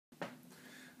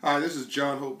Hi, this is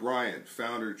John Hope Bryant,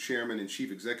 founder, chairman, and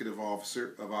chief executive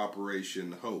officer of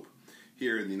Operation Hope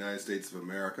here in the United States of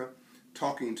America,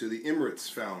 talking to the Emirates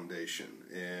Foundation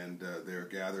and their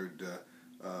gathered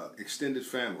extended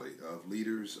family of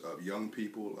leaders, of young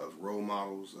people, of role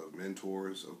models, of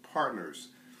mentors, of partners,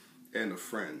 and of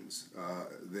friends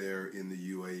there in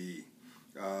the UAE.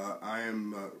 I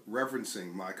am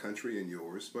referencing my country and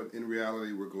yours, but in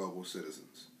reality we're global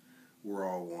citizens. We're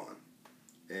all one.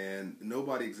 And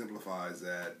nobody exemplifies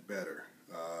that better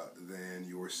than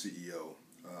your CEO,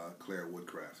 Claire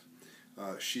Woodcraft.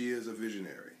 She is a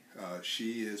visionary.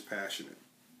 She is passionate.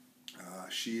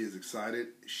 She is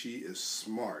excited. She is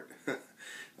smart.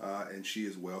 And she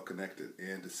is well connected.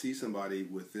 And to see somebody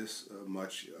with this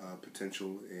much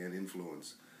potential and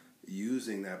influence,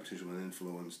 using that potential and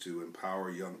influence to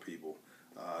empower young people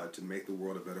to make the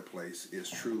world a better place is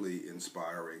truly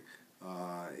inspiring.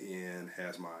 And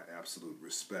has my absolute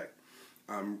respect.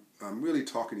 I'm really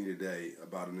talking to you today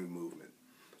about a new movement.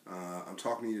 I'm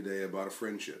talking to you today about a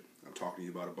friendship. I'm talking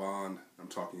to you about a bond. I'm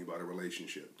talking to you about a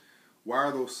relationship. Why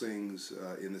are those things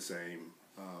in the same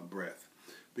breath?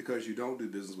 Because you don't do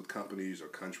business with companies or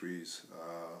countries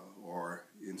or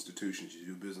institutions. You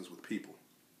do business with people.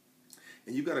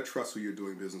 And you've got to trust who you're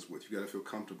doing business with. You've got to feel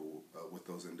comfortable with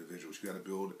those individuals. You've got to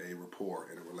build a rapport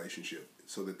and a relationship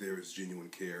so that there is genuine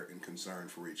care and concern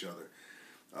for each other.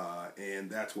 And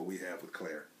that's what we have with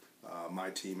Claire. My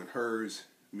team and hers,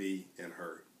 me and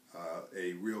her.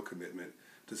 A real commitment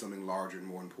to something larger and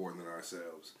more important than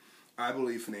ourselves. I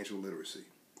believe financial literacy,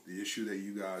 the issue that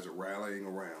you guys are rallying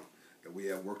around, that we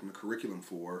have worked in the curriculum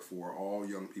for all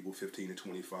young people 15 to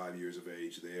 25 years of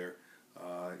age there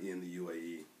in the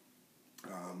UAE.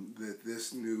 That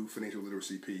this new financial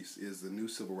literacy piece is the new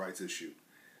civil rights issue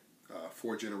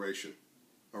for a generation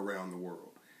around the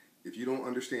world. If you don't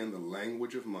understand the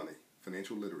language of money,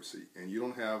 financial literacy, and you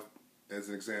don't have, as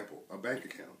an example, a bank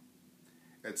account,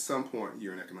 at some point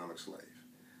you're an economic slave.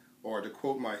 Or to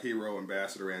quote my hero,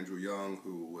 Ambassador Andrew Young,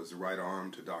 who was the right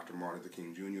arm to Dr. Martin Luther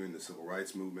King Jr. in the civil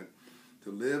rights movement,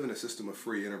 to live in a system of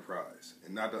free enterprise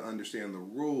and not to understand the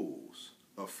rules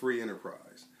of free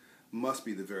enterprise must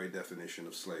be the very definition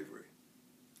of slavery.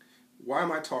 Why am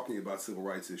I talking about civil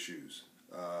rights issues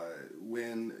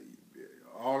when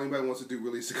all anybody wants to do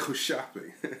really is to go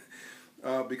shopping?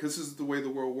 Because this is the way the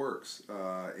world works,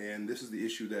 and this is the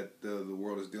issue that the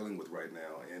world is dealing with right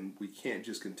now. And we can't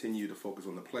just continue to focus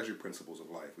on the pleasure principles of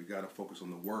life. We've got to focus on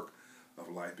the work of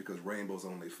life, because rainbows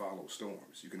only follow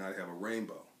storms. You cannot have a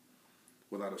rainbow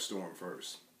without a storm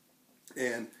first.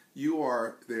 And you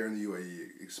are there in the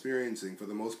UAE experiencing, for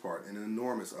the most part, an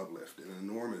enormous uplift, an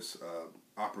enormous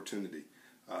opportunity,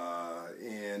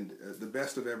 and the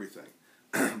best of everything.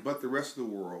 But the rest of the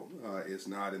world is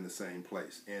not in the same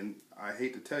place. And I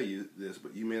hate to tell you this,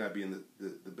 but you may not be in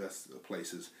the best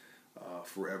places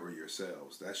forever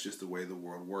yourselves. That's just the way the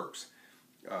world works.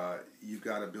 You've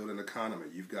got to build an economy.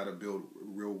 You've got to build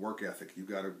real work ethic. You've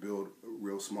got to build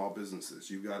real small businesses.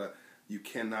 You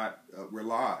cannot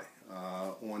rely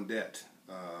on debt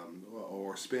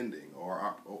or spending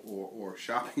or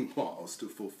shopping malls to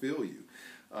fulfill you.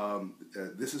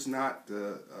 This is not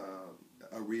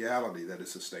a reality that is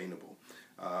sustainable.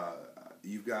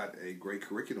 You've got a great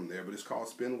curriculum there, but it's called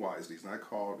Spend Wisely. It's not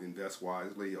called Invest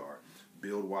Wisely or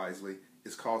Build Wisely.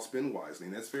 It's called Spend Wisely,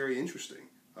 and that's very interesting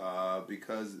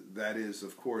because that is,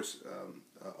 of course,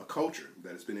 a culture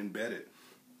that has been embedded.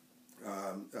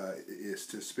 Is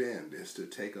to spend, is to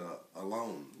take a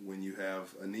loan when you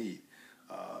have a need.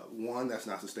 One, that's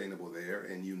not sustainable there,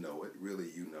 and you know it, really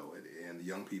you know it, and the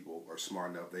young people are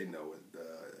smart enough, they know it.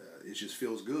 It just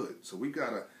feels good. So we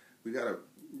gotta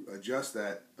adjust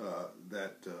that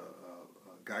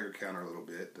Geiger counter a little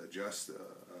bit, adjust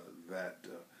that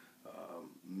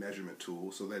measurement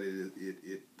tool so that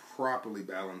it properly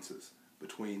balances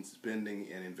between spending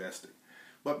and investing.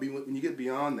 But when you get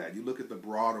beyond that, you look at the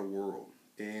broader world,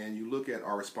 and you look at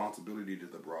our responsibility to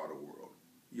the broader world,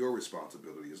 your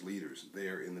responsibility as leaders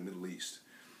there in the Middle East.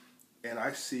 And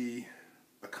I see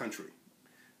a country,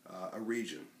 a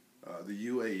region, the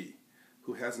UAE,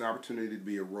 who has an opportunity to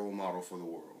be a role model for the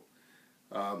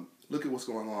world. Look at what's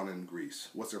going on in Greece.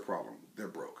 What's their problem? They're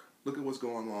broke. Look at what's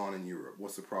going on in Europe.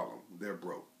 What's the problem? They're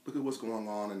broke. Look at what's going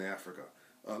on in Africa.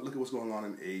 Look at what's going on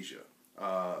in Asia.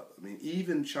 I mean,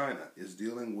 even China is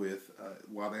dealing with,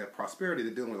 while they have prosperity,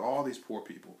 they're dealing with all these poor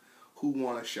people who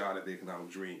want a shot at the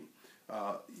economic dream.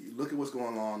 Look at what's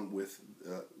going on with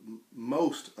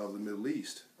most of the Middle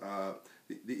East.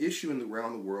 The issue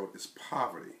around the world is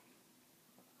poverty.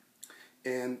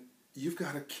 And you've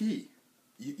got a key.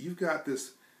 You've got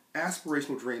this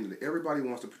aspirational dream that everybody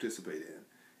wants to participate in.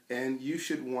 And you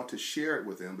should want to share it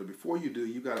with them. But before you do,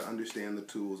 you got to understand the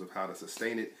tools of how to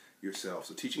sustain it yourself.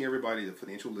 So teaching everybody the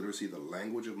financial literacy, the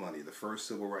language of money, the first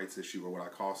civil rights issue, or what I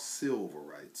call silver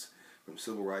rights, from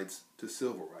civil rights to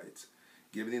civil rights.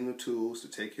 Giving them the tools to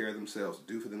take care of themselves, to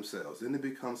do for themselves. Then they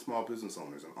become small business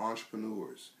owners and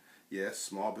entrepreneurs. Yes,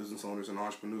 small business owners and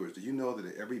entrepreneurs. Do you know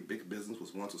that every big business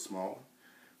was once a small?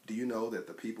 Do you know that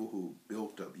the people who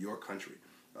built up your country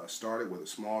started with a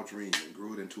small dream and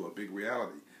grew it into a big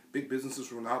reality? Big businesses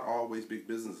were not always big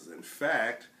businesses. In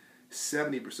fact,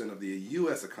 70% of the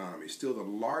U.S. economy, still the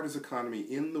largest economy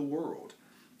in the world,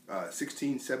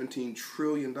 $16, $17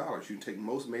 trillion. You can take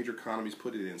most major economies,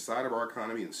 put it inside of our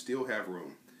economy, and still have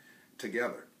room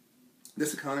together.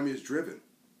 This economy is driven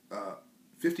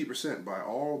 50% by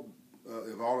all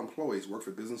employees work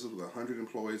for businesses with 100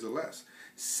 employees or less.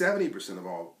 70%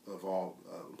 of all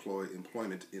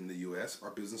employment in the U.S.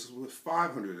 are businesses with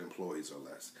 500 employees or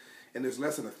less. And there's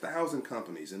less than 1,000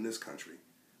 companies in this country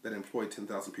that employ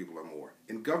 10,000 people or more.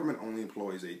 And government only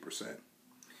employs 8%.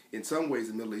 In some ways,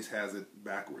 the Middle East has it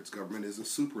backwards. Government is a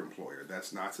super employer.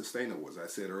 That's not sustainable, as I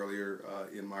said earlier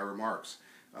in my remarks.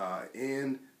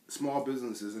 And small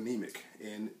business is anemic.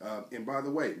 And by the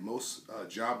way, most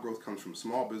job growth comes from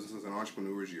small businesses and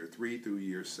entrepreneurs year 3 through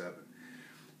year 7.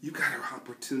 You've got an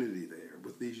opportunity there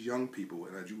with these young people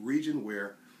in a region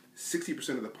where 60%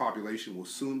 of the population will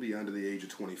soon be under the age of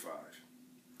 25.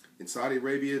 In Saudi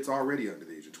Arabia, it's already under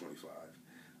the age of 25.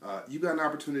 You've got an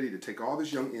opportunity to take all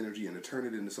this young energy and to turn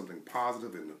it into something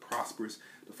positive and prosperous,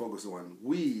 to focus on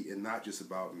we and not just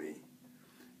about me.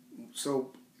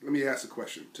 So let me ask a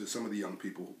question to some of the young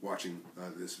people watching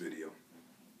this video.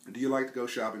 Do you like to go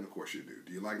shopping? Of course you do.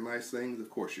 Do you like nice things? Of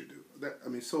course you do.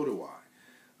 So do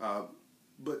I.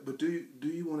 But do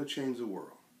you want to change the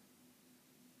world?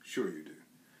 Sure you do.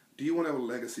 Do you want to have a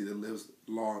legacy that lives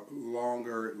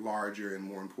longer, larger, and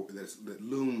more important, that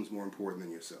looms more important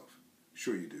than yourself?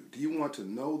 Sure you do. Do you want to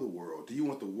know the world? Do you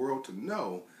want the world to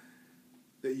know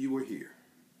that you were here?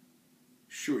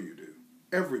 Sure you do.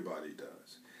 Everybody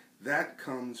does. That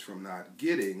comes from not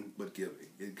getting, but giving.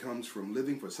 It comes from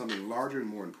living for something larger and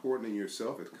more important than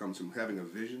yourself. It comes from having a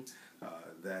vision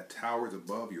that towers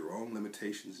above your own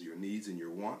limitations, your needs, and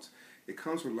your wants. It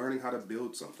comes from learning how to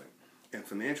build something. And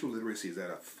financial literacy is at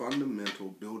a fundamental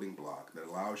building block that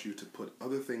allows you to put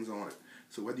other things on it.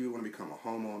 So whether you want to become a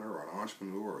homeowner or an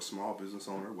entrepreneur or a small business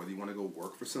owner, whether you want to go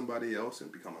work for somebody else and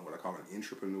become what I call an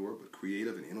entrepreneur, but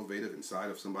creative and innovative inside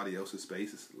of somebody else's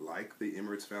spaces, like the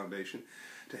Emirates Foundation,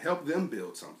 to help them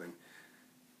build something,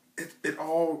 it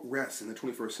all rests in the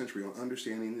 21st century on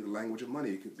understanding the language of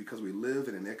money, because we live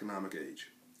in an economic age.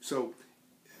 So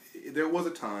there was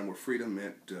a time where freedom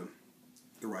meant the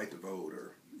right to vote,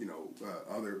 or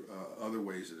other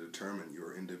ways to determine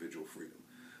your individual freedom.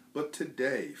 But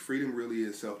today, freedom really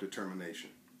is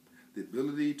self-determination. The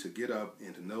ability to get up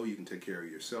and to know you can take care of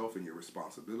yourself and your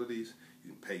responsibilities.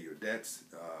 You can pay your debts,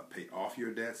 pay off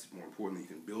your debts. More importantly,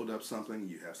 you can build up something.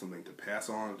 You have something to pass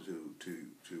on to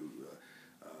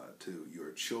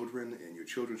your children and your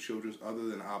children's children, other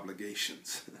than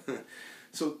obligations.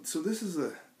 So this is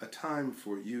a time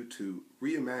for you to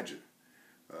reimagine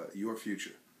your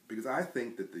future. Because I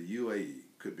think that the UAE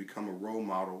could become a role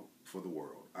model for the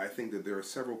world. I think that there are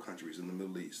several countries in the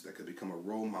Middle East that could become a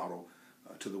role model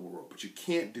to the world. But you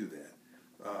can't do that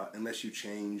unless you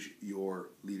change your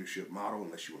leadership model,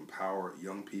 unless you empower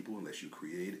young people, unless you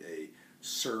create a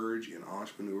surge in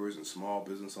entrepreneurs and small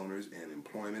business owners and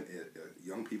employment,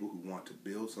 young people who want to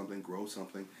build something, grow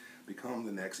something, become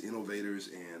the next innovators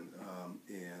and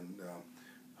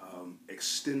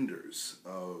extenders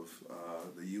of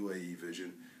the UAE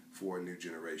vision for a new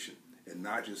generation, and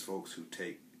not just folks who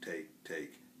take,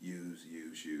 use,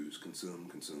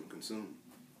 consume.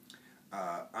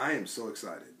 I am so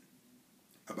excited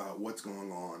about what's going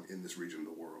on in this region of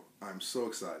the world. I'm so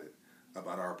excited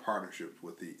about our partnership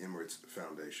with the Emirates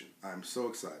Foundation. I'm so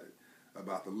excited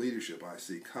about the leadership I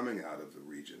see coming out of the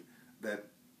region that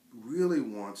really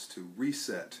wants to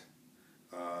reset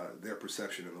their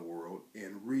perception in the world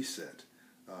and reset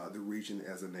the region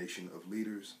as a nation of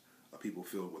leaders, people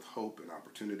filled with hope and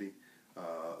opportunity,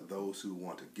 those who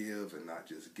want to give and not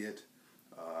just get,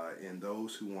 and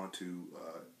those who want to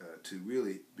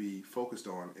really be focused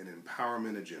on an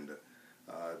empowerment agenda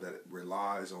that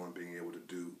relies on being able to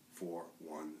do for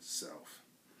oneself.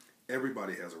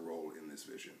 Everybody has a role in this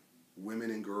vision.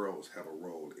 Women and girls have a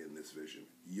role in this vision.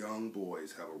 Young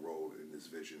boys have a role in this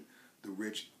vision. The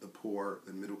rich, the poor,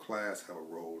 the middle class have a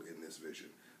role in this vision.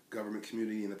 Government,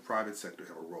 community, and the private sector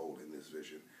have a role in this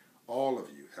vision. All of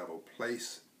you have a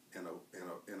place and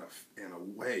a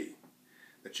way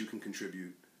that you can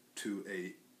contribute to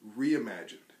a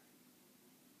reimagined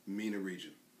MENA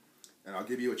region. And I'll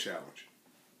give you a challenge.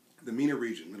 The MENA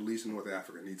region, Middle East and North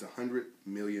Africa, needs 100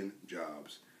 million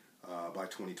jobs by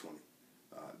 2020.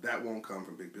 That won't come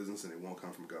from big business, and it won't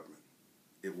come from government.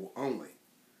 It will only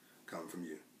come from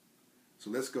you. So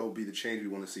let's go be the change we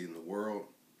want to see in the world.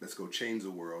 Let's go change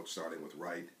the world, starting with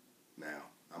right now.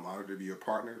 I'm honored to be your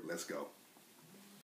partner. Let's go.